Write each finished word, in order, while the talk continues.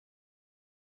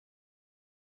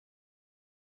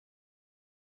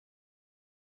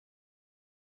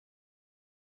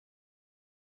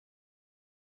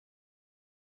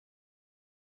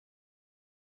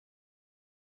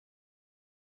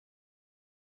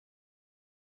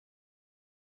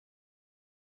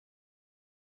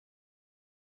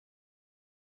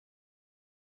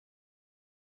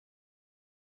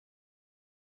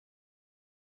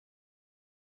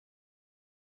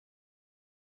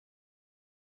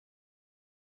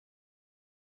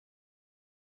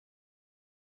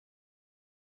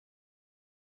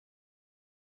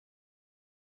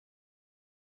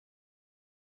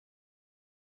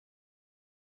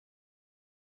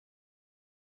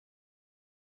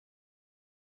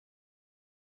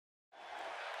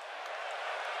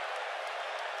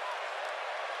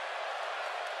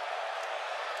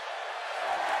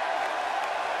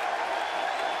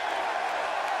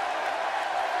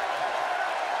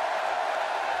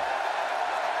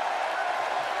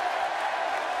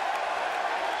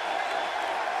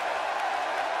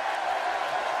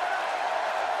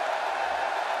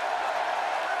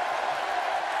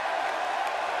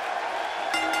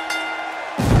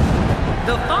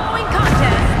The following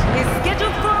contest is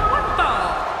scheduled for one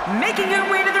fall. Making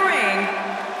her way to the ring,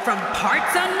 from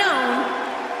parts unknown,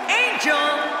 Angel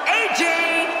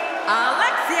AJ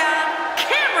Alexia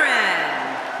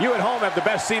Cameron. You at home have the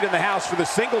best seat in the house for the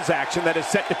singles action that is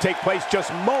set to take place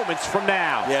just moments from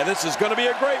now. Yeah, this is going to be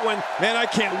a great one. Man, I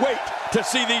can't wait to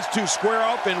see these two square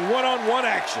off in one-on-one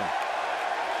action.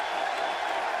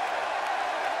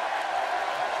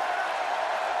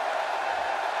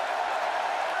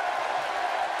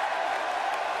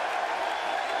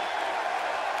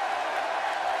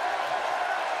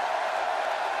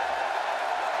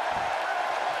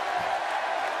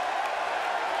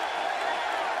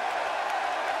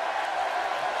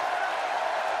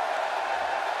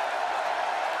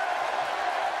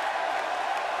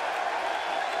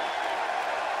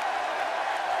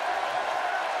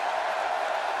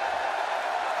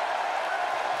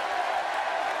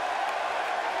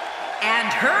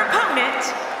 And her opponent,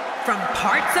 from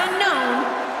parts unknown,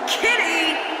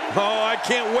 Kitty. Oh, I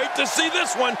can't wait to see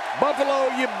this one. Buffalo,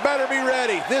 you better be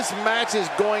ready. This match is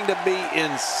going to be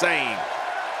insane.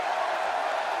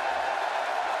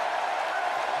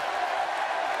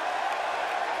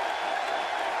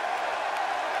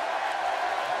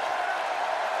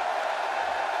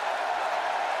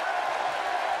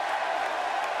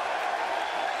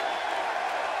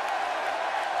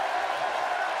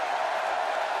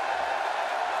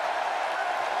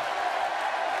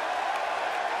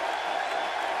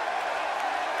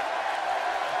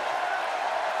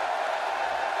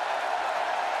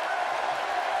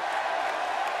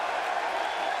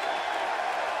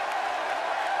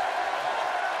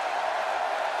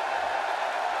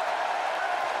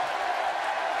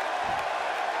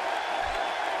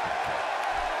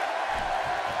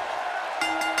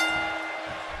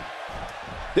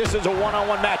 This is a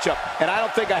one-on-one matchup, and I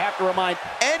don't think I have to remind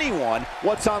anyone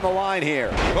what's on the line here.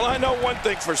 Well, I know one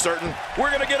thing for certain. We're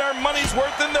going to get our money's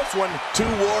worth in this one. Two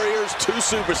warriors, two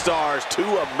superstars, two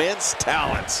immense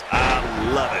talents.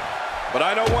 I love it. But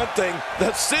I know one thing.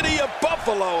 The city of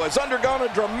Buffalo has undergone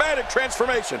a dramatic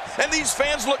transformation, and these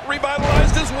fans look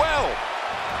revitalized as well.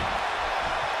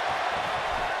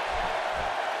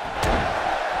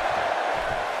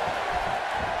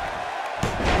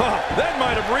 That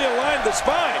might have realigned the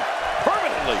spine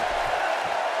permanently.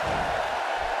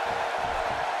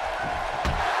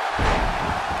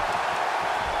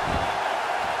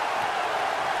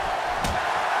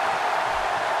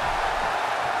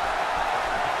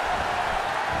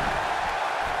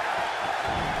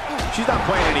 She's not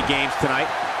playing any games tonight.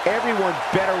 Everyone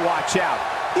better watch out.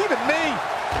 Even me.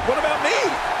 What about me?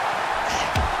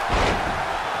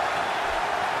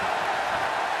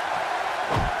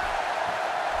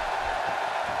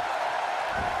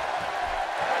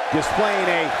 Displaying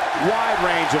a wide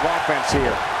range of offense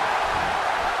here.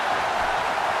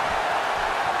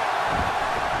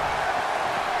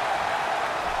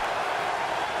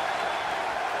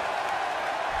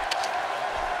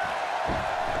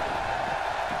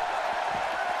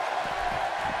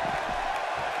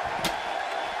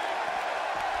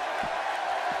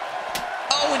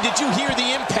 Oh, and did you hear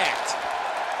the impact?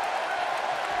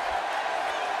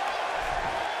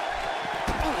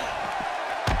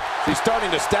 She's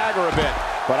starting to stagger a bit,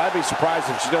 but I'd be surprised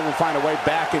if she doesn't find a way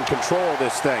back in control of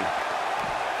this thing.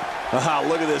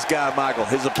 Look at this guy, Michael.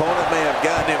 His opponent may have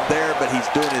gotten him there, but he's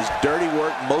doing his dirty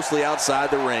work mostly outside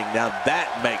the ring. Now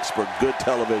that makes for good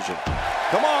television.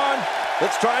 Come on.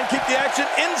 Let's try and keep the action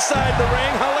inside the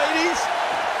ring, huh, ladies?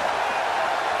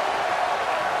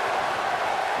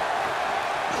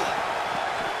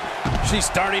 She's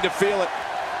starting to feel it.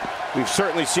 We've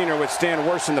certainly seen her withstand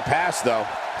worse in the past, though.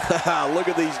 Look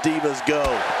at these divas go.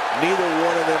 Neither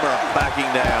one of them are backing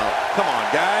down. Come on,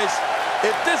 guys.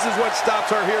 If this is what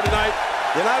stops her here tonight,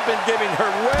 then I've been giving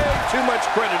her way too much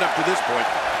credit up to this point.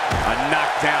 A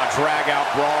knockdown, drag-out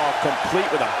brawl, complete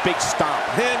with a big stomp.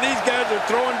 And these guys are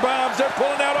throwing bombs. They're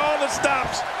pulling out all the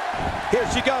stops. Here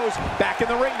she goes, back in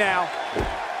the ring now.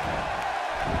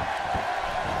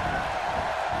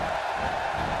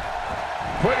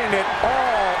 Putting it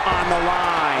all on the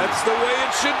line. That's the way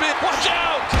it should be. Watch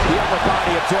out! The upper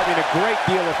body absorbing a great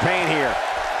deal of pain here.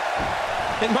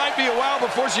 It might be a while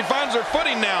before she finds her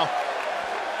footing now.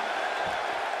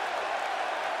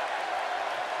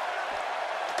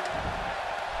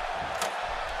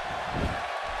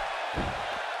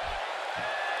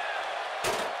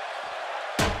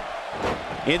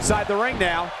 Inside the ring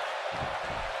now.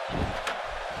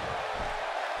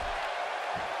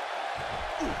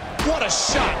 What a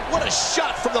shot! What a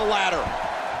shot from the ladder!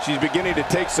 She's beginning to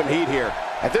take some heat here.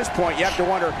 At this point, you have to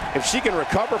wonder if she can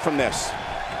recover from this.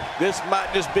 This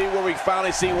might just be where we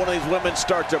finally see one of these women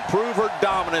start to prove her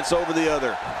dominance over the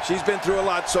other. She's been through a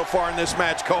lot so far in this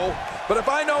match, Cole. But if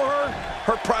I know her,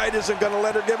 her pride isn't going to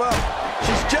let her give up.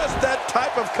 She's just that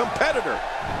type of competitor.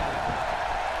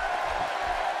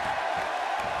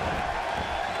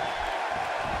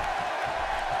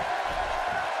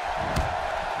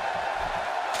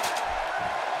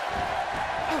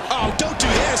 Oh, don't do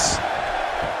this.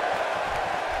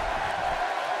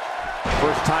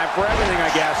 First time for everything,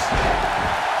 I guess.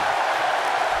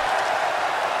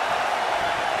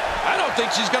 I don't think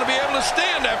she's going to be able to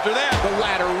stand after that. The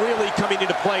ladder really coming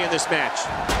into play in this match.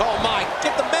 Oh, my.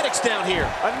 Get the medics down here.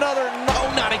 Another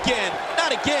Oh, not again. Not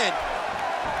again.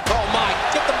 Oh, my.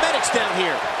 Get the medics down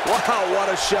here. Wow, what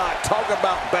a shot. Talk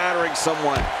about battering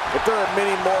someone. If there are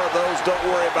many more of those, don't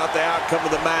worry about the outcome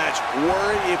of the match.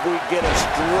 Worry if we get a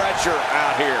stretcher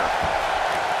out here.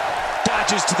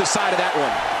 Dodges to the side of that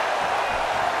one.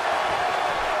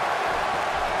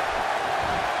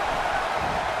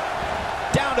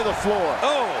 Down to the floor.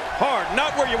 Oh, hard.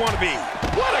 Not where you want to be.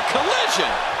 What a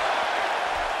collision.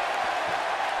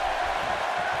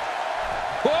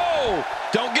 Whoa.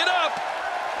 Don't get up.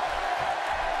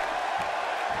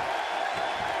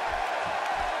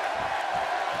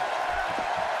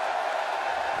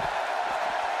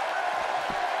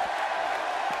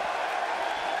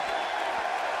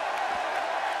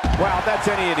 Well, if that's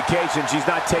any indication, she's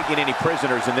not taking any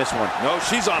prisoners in this one. No,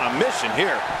 she's on a mission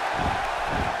here.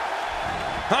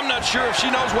 I'm not sure if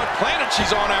she knows what planet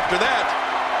she's on after that.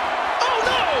 Oh,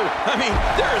 no! I mean,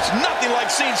 there is nothing like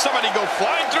seeing somebody go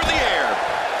flying through the air.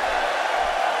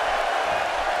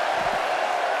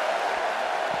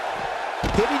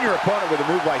 Hitting your opponent with a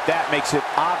move like that makes it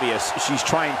obvious she's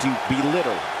trying to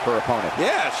belittle her opponent.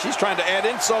 Yeah, she's trying to add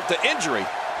insult to injury.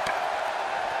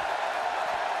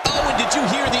 Oh, and did you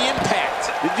hear the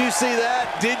impact? Did you see that?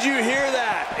 Did you hear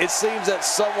that? It seems that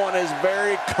someone is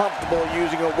very comfortable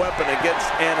using a weapon against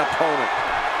an opponent.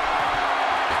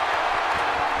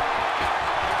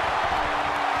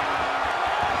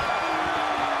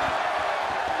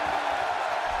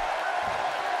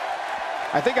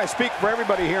 I think I speak for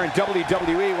everybody here in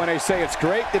WWE when I say it's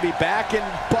great to be back in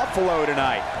Buffalo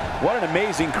tonight. What an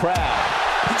amazing crowd.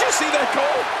 Did you see that,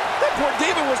 Cole? That poor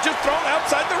diva was just thrown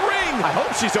outside the ring. I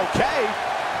hope she's okay.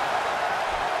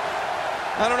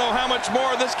 I don't know how much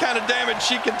more of this kind of damage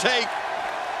she can take.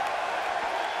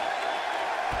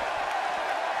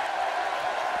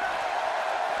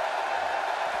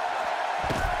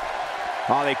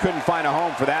 Oh, they couldn't find a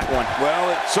home for that one. Well,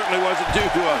 it certainly wasn't due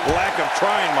to a lack of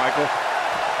trying, Michael.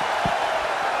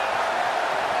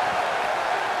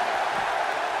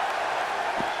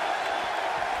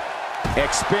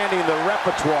 Expanding the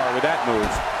repertoire with that move.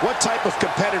 What type of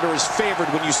competitor is favored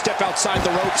when you step outside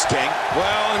the ropes, King?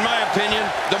 Well, in my opinion,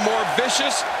 the more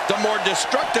vicious, the more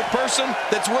destructive person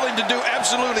that's willing to do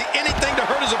absolutely anything to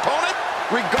hurt his opponent,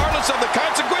 regardless of the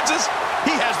consequences,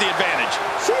 he has the advantage.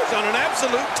 She's on an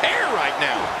absolute tear right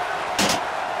now.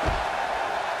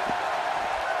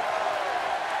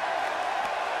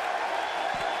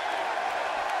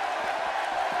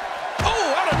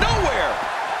 Oh, out of nowhere!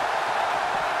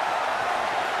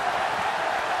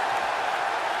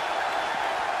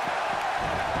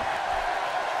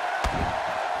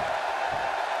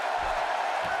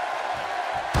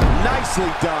 Nicely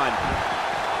done.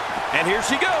 And here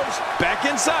she goes, back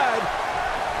inside.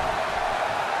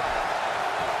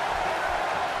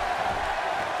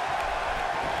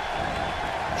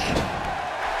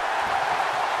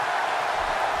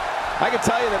 I can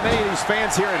tell you that many of these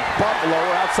fans here in Buffalo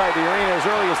were outside the arena as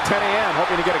early as 10 a.m.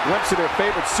 hoping to get a glimpse of their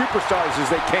favorite superstars as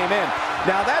they came in.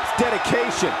 Now that's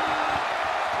dedication.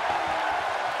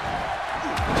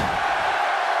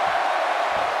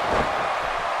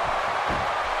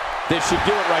 This should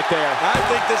do it right there. I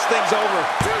think this thing's over.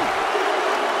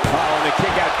 Oh, and the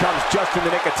kick out comes just in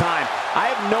the nick of time.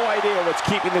 I have no idea what's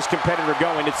keeping this competitor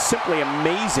going. It's simply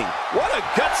amazing. What a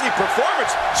gutsy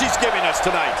performance she's giving us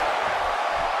tonight.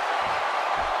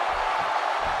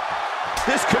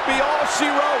 This could be all she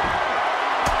wrote.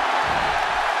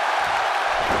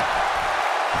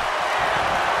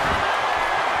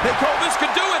 Hey, Cole, this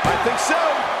could do it. I think so.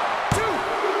 2,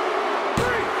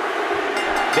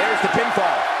 3. There's the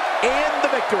pinfall and the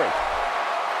victory.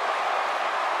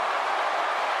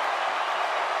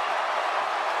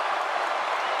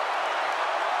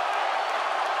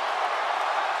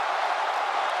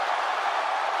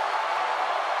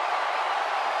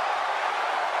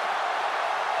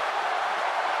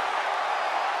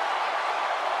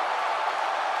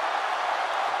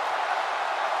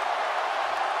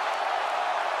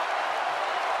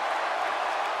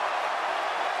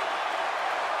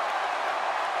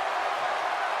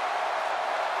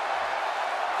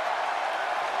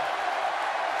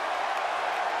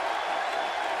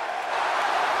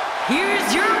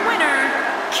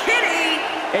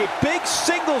 A big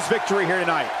singles victory here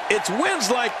tonight. It's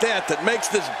wins like that that makes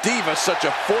this diva such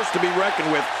a force to be reckoned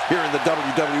with here in the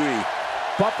WWE.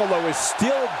 Buffalo is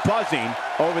still buzzing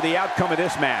over the outcome of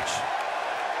this match.